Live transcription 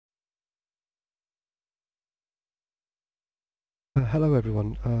Hello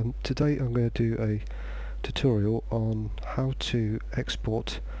everyone. Today I'm going to do a tutorial on how to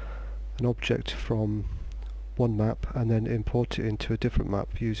export an object from one map and then import it into a different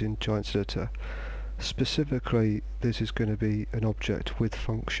map using Giants Editor. Specifically, this is going to be an object with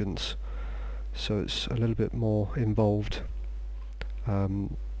functions, so it's a little bit more involved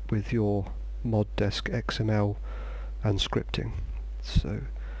with your Moddesk XML and scripting. So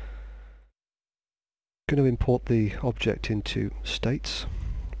I'm going to import the object into states,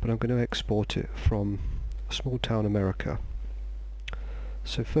 but I'm going to export it from Small Town America.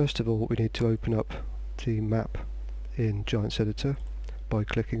 So first of all, we need to open up the map in Giants Editor by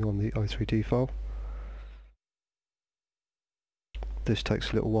clicking on the i3D file. This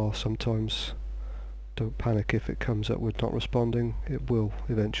takes a little while sometimes. Don't panic if it comes up with not responding. It will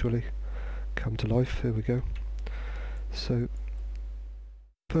eventually come to life. Here we go. So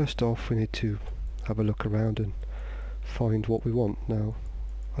first off, we need to have a look around and find what we want. Now,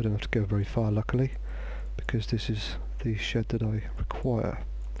 I don't have to go very far, luckily, because this is the shed that I require.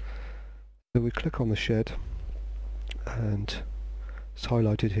 So we click on the shed, and it's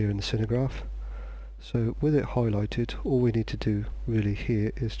highlighted here in the Cinegraph. So with it highlighted, all we need to do really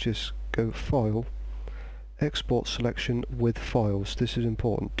here is just go File, Export Selection with Files. This is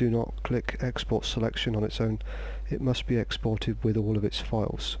important. Do not click Export Selection on its own. It must be exported with all of its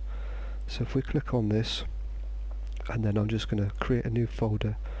files. So if we click on this, and then I'm just going to create a new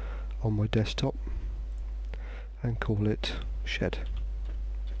folder on my desktop and call it Shed.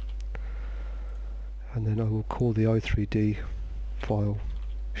 And then I will call the i3D file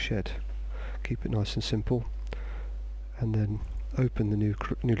Shed. Keep it nice and simple, and then open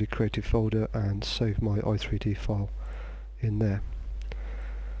the newly created folder and save my i3D file in there.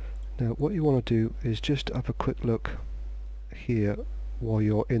 Now what you want to do is just have a quick look here while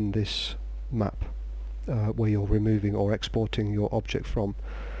you're in this map where you're removing or exporting your object from,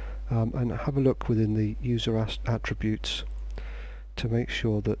 and have a look within the user attributes to make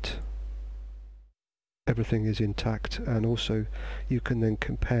sure that everything is intact, and also you can then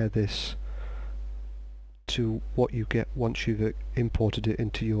compare this to what you get once you've imported it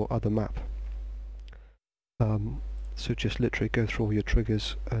into your other map. So just literally go through all your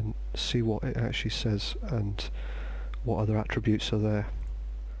triggers and see what it actually says and what other attributes are there,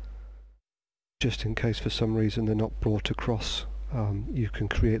 just in case for some reason they're not brought across. You can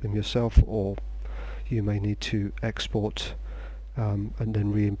create them yourself, or you may need to export and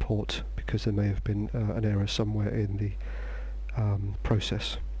then re-import because there may have been an error somewhere in the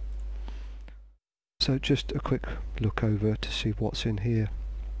process. So just a quick look over to see what's in here,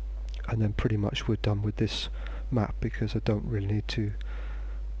 and then pretty much we're done with this map because I don't really need to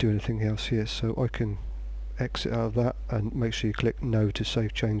do anything else here. So I can exit out of that, and make sure you click no to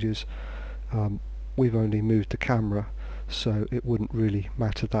save changes. We've only moved the camera, so it wouldn't really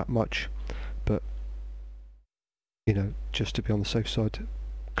matter that much, but you know, just to be on the safe side,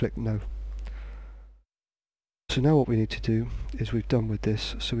 click no. So now what we need to do is, we've done with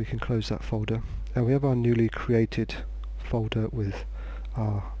this, so we can close that folder, and we have our newly created folder with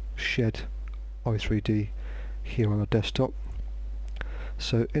our Shed i3D here on our desktop.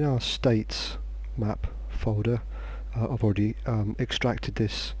 So in our states map folder, I've already extracted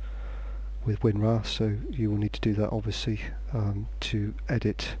this with WinRAR, so you will need to do that obviously to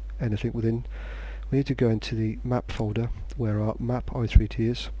edit anything within. We need to go into the map folder where our map i3D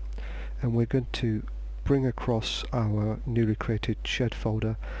is, and we're going to bring across our newly created Shed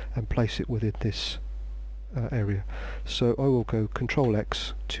folder and place it within this area. So I will go Control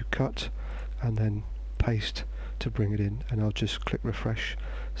X to cut and then paste to bring it in, and I'll just click refresh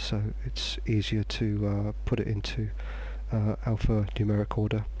so it's easier to put it into alphanumeric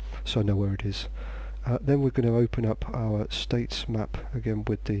order so I know where it is. Then we're going to open up our states map again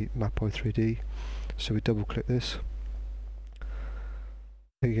with the map i3D, so we double click this.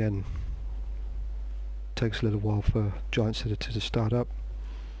 Again, takes a little while for Giants Editor to start up,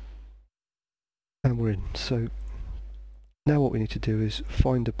 and we're in. So now what we need to do is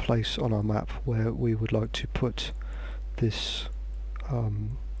find a place on our map where we would like to put this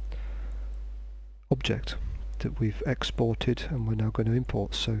object that we've exported and we're now going to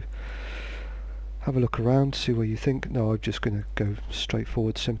import. So have a look around, see where you think. No, I'm just going to go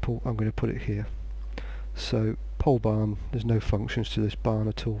straightforward, simple. I'm going to put it here. So pole barn, there's no functions to this barn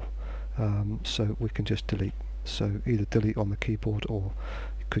at all, so we can just delete. So either delete on the keyboard, or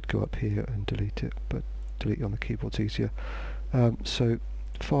you could go up here and delete it, but delete on the keyboard's easier. So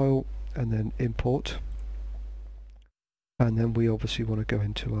file and then import, and then we obviously want to go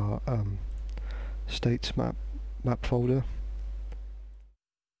into our states map folder,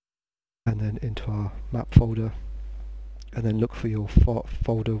 and then into our map folder, and then look for your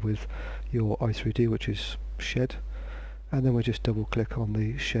folder with your i3D, which is shed, and then we just double click on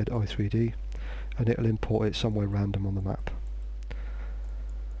the shed i3D and it'll import it somewhere random on the map.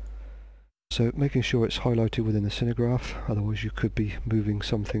 So making sure it's highlighted within the Cinegraph, otherwise you could be moving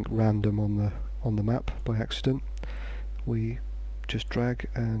something random on the map by accident. We just drag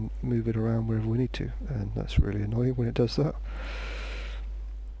and move it around wherever we need to, and that's really annoying when it does that.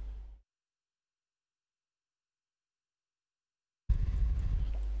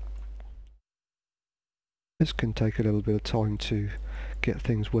 This can take a little bit of time to get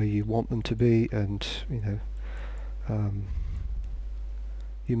things where you want them to be, and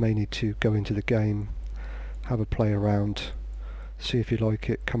you may need to go into the game, have a play around, see if you like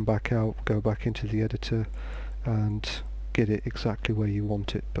it, come back out, go back into the editor and get it exactly where you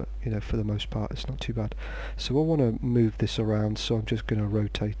want it, but for the most part it's not too bad. So I want to move this around, so I'm just going to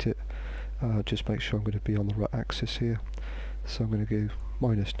rotate it, just make sure I'm going to be on the right axis here. So I'm going to go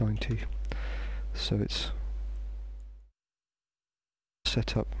 -90, so it's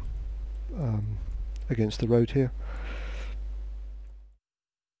set up against the road here,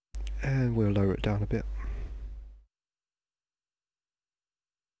 and we'll lower it down a bit.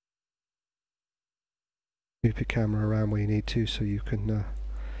 Move your camera around where you need to so you can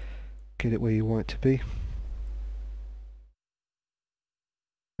get it where you want it to be,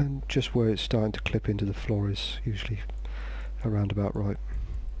 and just where it's starting to clip into the floor is usually around about right.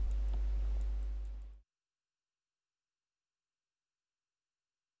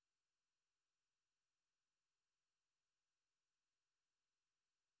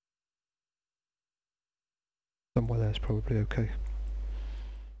 Somewhere there's probably okay.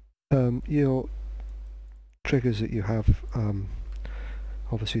 Your triggers that you have,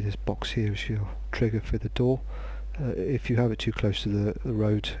 obviously this box here is your trigger for the door. If you have it too close to the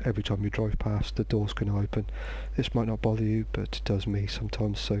road, every time you drive past the door's going to open. This might not bother you, but it does me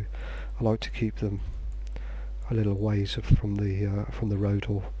sometimes, so I like to keep them a little ways from the road,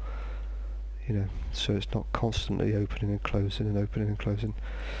 or so it's not constantly opening and closing and opening and closing.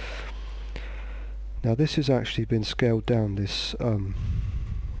 Now this has actually been scaled down, this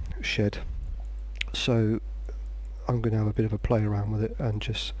shed, so I'm going to have a bit of a play around with it and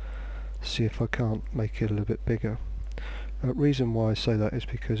just see if I can't make it a little bit bigger. Reason why I say that is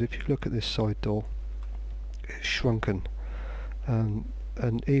because if you look at this side door, it's shrunken,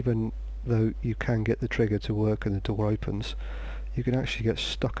 and even though you can get the trigger to work and the door opens, you can actually get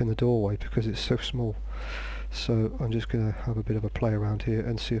stuck in the doorway because it's so small. So I'm just going to have a bit of a play around here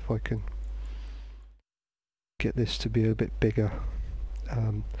and see if I can get this to be a bit bigger.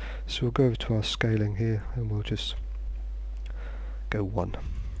 So we'll go over to our scaling here and we'll just go 1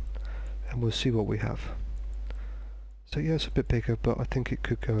 and we'll see what we have. So yeah, it's a bit bigger, but I think it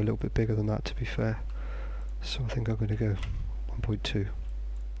could go a little bit bigger than that, to be fair. So I think I'm going to go 1.2.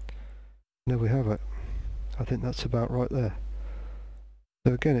 There we have it. I think that's about right there.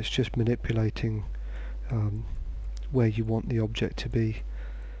 So again, it's just manipulating where you want the object to be.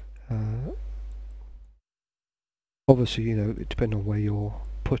 Obviously, depending on where you're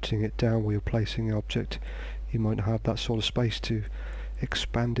putting it down, where you're placing the object, you might not have that sort of space to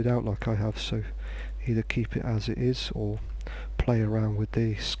expand it out like I have, so either keep it as it is or play around with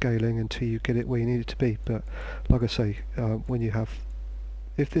the scaling until you get it where you need it to be. But like I say, when you have,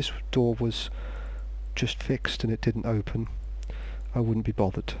 if this door was just fixed and it didn't open, I wouldn't be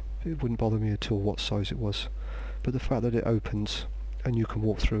bothered. It wouldn't bother me at all what size it was, but the fact that it opens and you can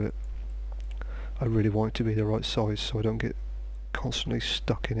walk through it, I really want it to be the right size so I don't get constantly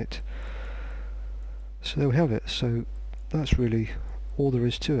stuck in it. So there we have it. So that's really all there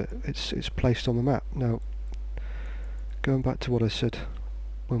is to it. It's placed on the map. Now, going back to what I said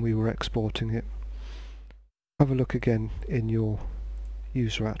when we were exporting it, have a look again in your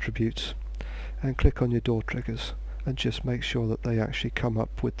user attributes and click on your door triggers and just make sure that they actually come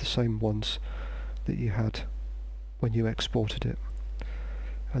up with the same ones that you had when you exported it.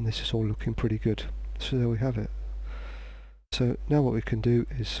 And this is all looking pretty good. So there we have it. So now what we can do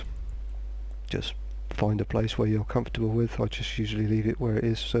is just find a place where you're comfortable with. I just usually leave it where it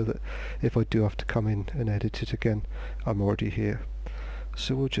is so that if I do have to come in and edit it again, I'm already here.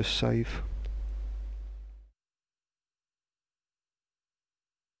 So we'll just save.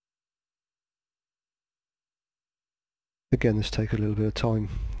 Again, this takes a little bit of time,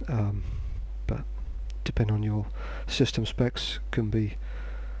 but depending on your system specs, can be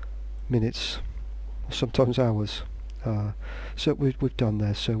minutes, sometimes hours. So we've done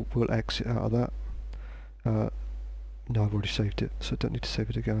there, so we'll exit out of that. No, I've already saved it, so I don't need to save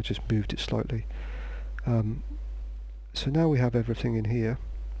it again. I just moved it slightly. So now we have everything in here.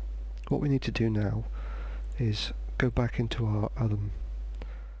 What we need to do now is go back into our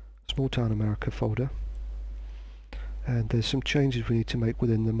Small Town America folder, and there's some changes we need to make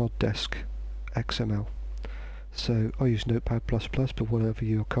within the ModDesk XML. So I use Notepad++, but whatever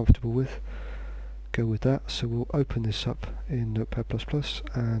you're comfortable with, go with that. So we'll open this up in Notepad++,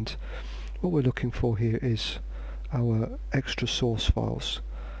 and what we're looking for here is our extra source files,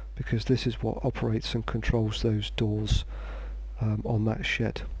 because this is what operates and controls those doors on that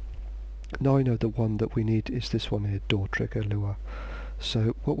shed. Now I know the one that we need is this one here, door trigger Lua.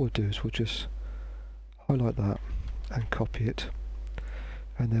 So what we'll do is we'll just highlight that and copy it,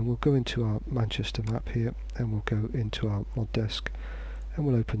 and then we'll go into our Manchester map here, and we'll go into our ModDesk, and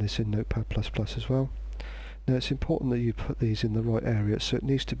we'll open this in Notepad++ as well. Now it's important that you put these in the right area, so it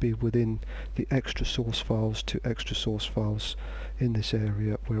needs to be within the extra source files to extra source files in this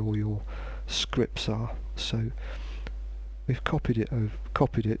area where all your scripts are. So we've copied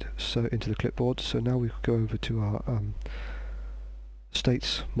it so into the clipboard. So now we go over to our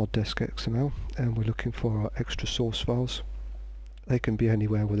states ModDesk XML, and we're looking for our extra source files. They can be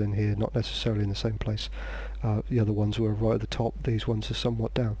anywhere within here, not necessarily in the same place. The other ones were right at the top, these ones are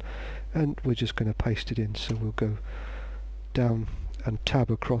somewhat down, and we're just going to paste it in. So we'll go down and tab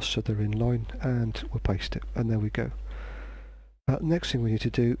across so they're in line, and we'll paste it, and there we go. Next thing we need to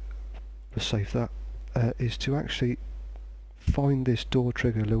do, we'll save that, is to actually find this door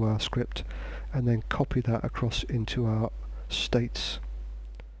trigger Lua script and then copy that across into our states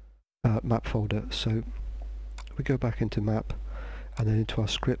map folder. So we go back into map and then into our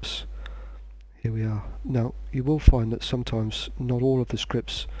scripts. Here we are. Now you will find that sometimes not all of the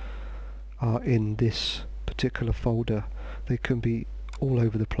scripts are in this particular folder. They can be all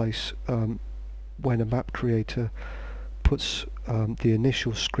over the place. When a map creator puts the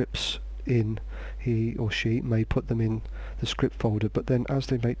initial scripts in, he or she may put them in the script folder, but then as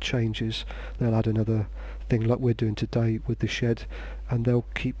they make changes they'll add another thing, like we're doing today with the shed, and they'll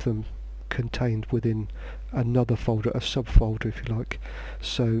keep them contained within another folder, a subfolder if you like.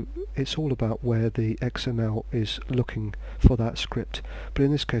 So it's all about where the XML is looking for that script, but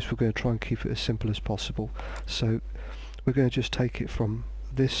in this case we're going to try and keep it as simple as possible. So we're going to just take it from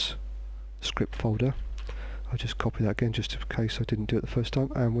this script folder. I'll just copy that again just in case I didn't do it the first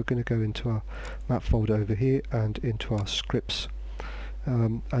time, and we're going to go into our map folder over here and into our scripts,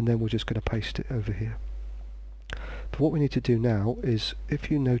 and then we're just going to paste it over here. But what we need to do now is,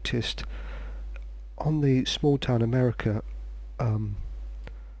 if you noticed on the Small Town America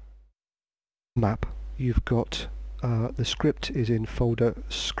map, you've got the script is in folder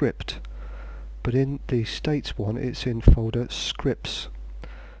script, but in the states one it's in folder scripts.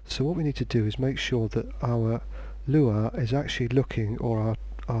 So what we need to do is make sure that our Lua is actually looking, or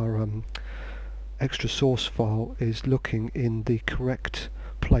our extra source file is looking in the correct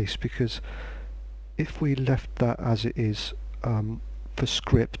place, because if we left that as it is for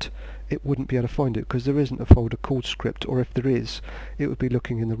script, it wouldn't be able to find it, because there isn't a folder called script, or if there is, it would be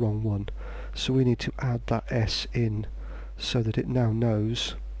looking in the wrong one. So we need to add that S in so that it now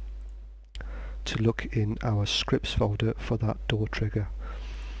knows to look in our scripts folder for that door trigger.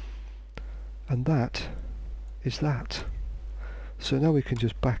 And that is that. So now we can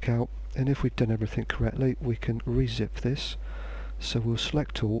just back out, and if we've done everything correctly we can rezip this. So we'll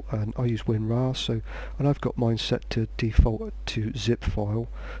select all, and I use WinRAR, so, and I've got mine set to default to zip file,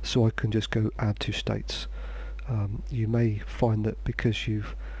 so I can just go add to states. You may find that because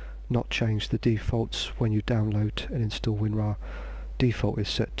you've not changed the defaults when you download and install WinRAR, default is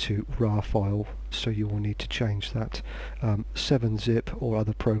set to RAR file, so you will need to change that. 7-zip or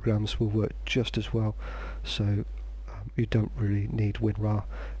other programs will work just as well, so you don't really need WinRAR,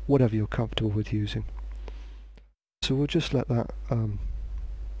 whatever you're comfortable with using. So we'll just let that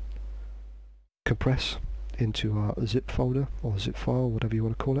compress into our zip folder or zip file, whatever you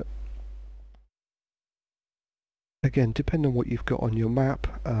want to call it. Again, depending on what you've got on your map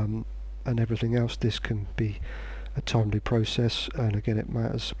and everything else, this can be a timely process, and again it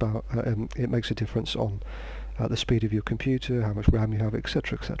matters about it makes a difference on the speed of your computer, how much RAM you have,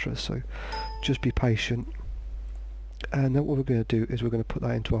 etc, etc. So just be patient, and then what we're going to do is we're going to put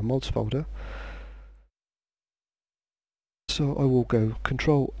that into our mods folder. So I will go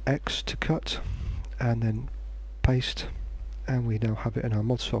Control X to cut and then paste, and we now have it in our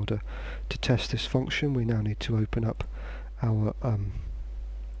mods folder. To test this function we now need to open up our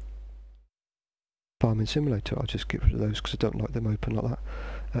Farming Simulator. I'll just get rid of those because I don't like them open like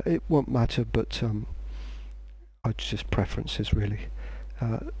that. It won't matter, but it's just preferences really.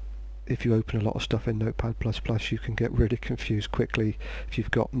 If you open a lot of stuff in Notepad++, you can get really confused quickly if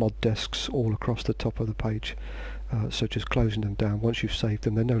you've got mod desks all across the top of the page. So just closing them down, once you've saved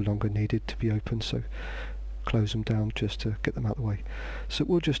them they're no longer needed to be opened, so close them down just to get them out of the way. So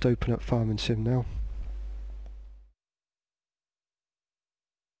we'll just open up Farming Sim now,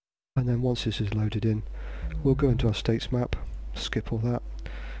 and then once this is loaded in, we'll go into our states map, skip all that,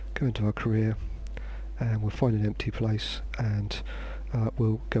 go into our career, and we'll find an empty place, and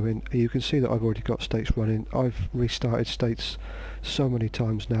we'll go in. You can see that I've already got states running. I've restarted states so many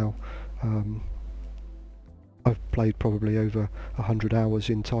times now. I've played probably over 100 hours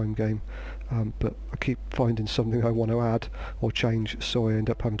in time game, but I keep finding something I want to add or change, so I end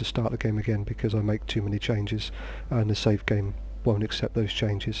up having to start the game again because I make too many changes and the save game won't accept those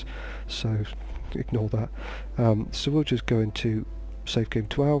changes, so ignore that. So we'll just go into save game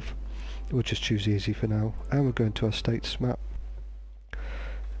 12, we'll just choose easy for now, and we'll go into our states map.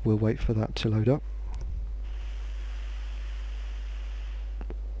 We'll wait for that to load up.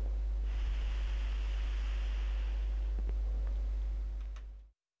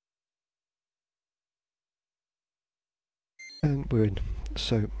 And we're in,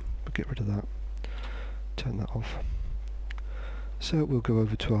 so we'll get rid of that, turn that off. So we'll go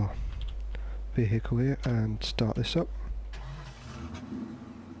over to our vehicle here and start this up.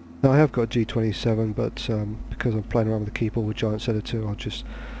 Now I have got G27, but because I'm playing around with the keyboard with Giants Editor, I'll just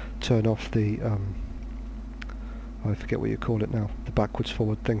turn off the, I forget what you call it now, the backwards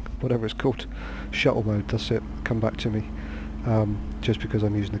forward thing, whatever it's called, shuttle mode, that's it, come back to me. Just because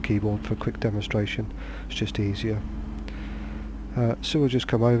I'm using the keyboard for a quick demonstration, it's just easier. So we'll just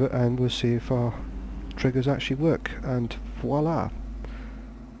come over and we'll see if our triggers actually work, and voila,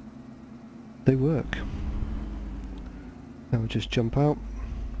 they work. Now we'll just jump out,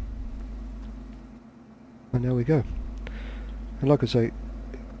 and there we go. And like I say,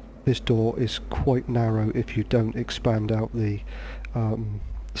 this door is quite narrow if you don't expand out the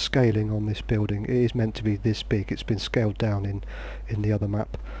scaling on this building. It is meant to be this big, it's been scaled down in the other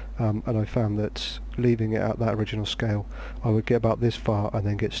map, and I found that leaving it at that original scale I would get about this far and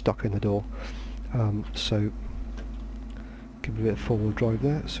then get stuck in the door. So give it a bit of forward drive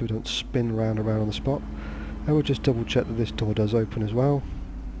there so we don't spin round and around on the spot, and we'll just double check that this door does open as well,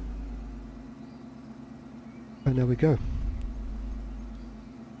 and there we go,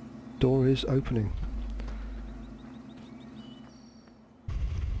 door is opening.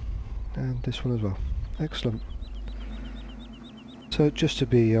 And this one as well. Excellent. So just to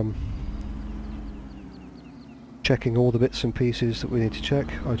be checking all the bits and pieces that we need to check,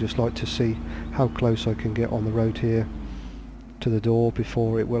 I just like to see how close I can get on the road here to the door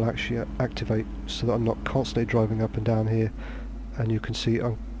before it will actually activate, so that I'm not constantly driving up and down here. And you can see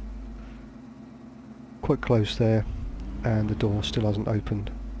I'm quite close there and the door still hasn't opened.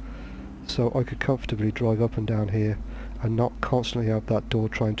 So I could comfortably drive up and down here and not constantly have that door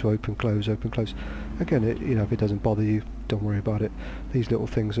trying to open, close, open, close. Again, you know, if it doesn't bother you, don't worry about it. These little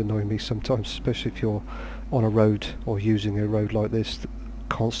things annoy me sometimes, especially if you're on a road or using a road like this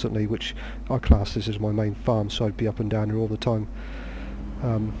constantly, which I class this as my main farm, so I'd be up and down here all the time.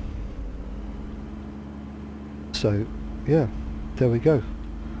 So yeah, there we go.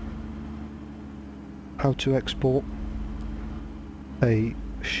 How to export a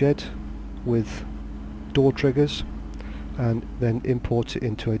shed with door triggers and then import it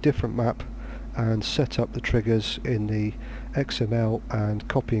into a different map and set up the triggers in the XML and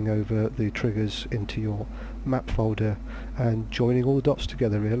copying over the triggers into your map folder and joining all the dots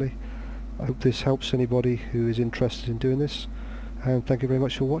together, really. I hope this helps anybody who is interested in doing this, and thank you very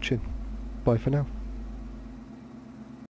much for watching. Bye for now.